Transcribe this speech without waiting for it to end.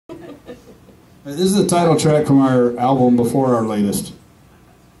This is the title track from our album before our latest.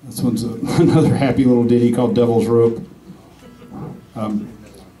 This one's another happy little ditty called Devil's Rope,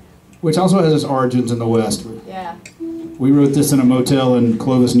 which also has its origins in the West. Yeah. We wrote this in a motel in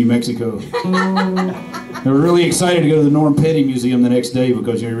Clovis, New Mexico. They were really excited to go to the Norm Petty Museum the next day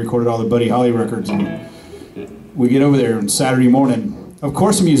because, you know, he recorded all the Buddy Holly records. And we get over there on Saturday morning. Of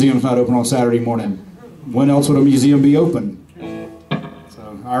course the museum's not open on Saturday morning. When else would a museum be open?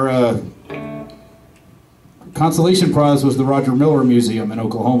 So our consolation prize was the Roger Miller Museum in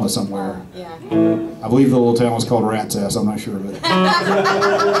Oklahoma somewhere. Yeah. I believe the little town was called Rat's Ass, I'm not sure of it.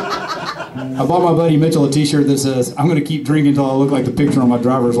 I bought my buddy Mitchell a t-shirt that says, "I'm going to keep drinking until I look like the picture on my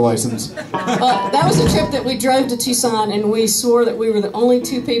driver's license." That was a trip that we drove to Tucson, and we swore that we were the only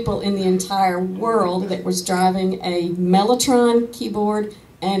two people in the entire world that was driving a Mellotron keyboard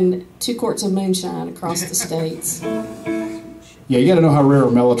and 2 quarts of moonshine across the states. Yeah, you got to know how rare a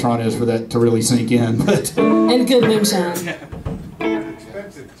Mellotron is for that to really sink in. But and good moonshine.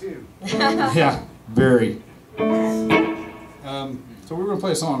 Expensive too. Yeah, very. So we're going to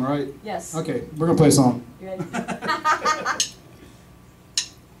play a song, right? Yes. Okay, we're going to play a song. You ready?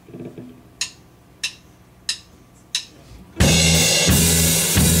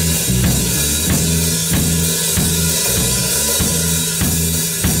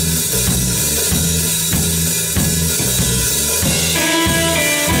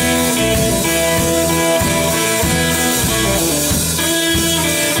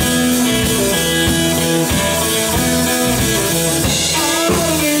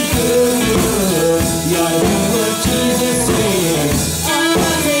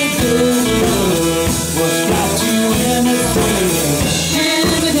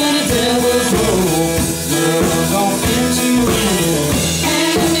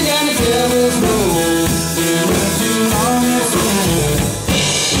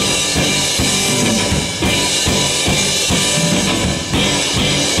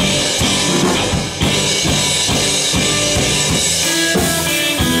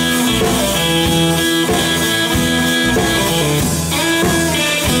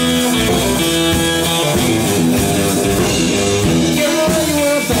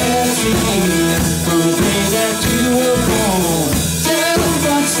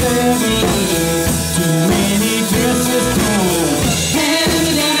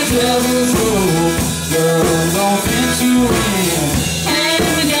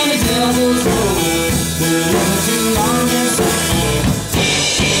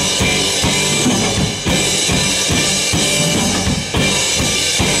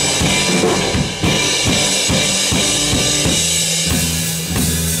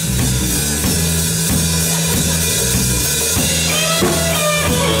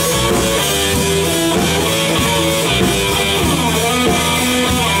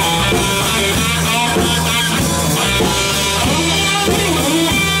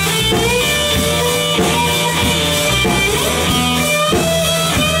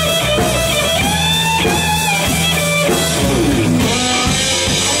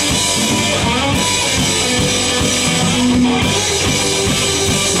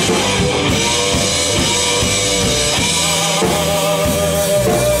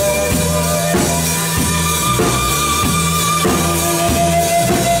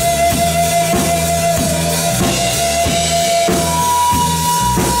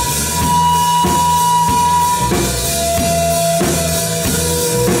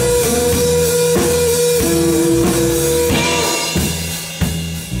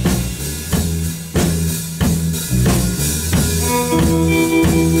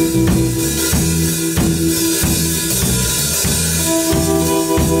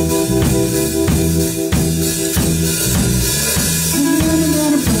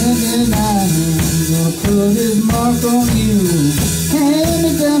 put his mark on you. Hand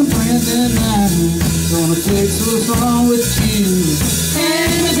me down a Brandon line. Gonna fix what's wrong with you.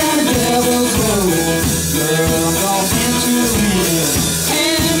 Hand me down a devil's road. Girl, I'm gonna get you in.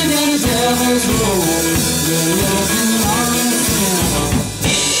 Hand me down a devil's road. You're looking on the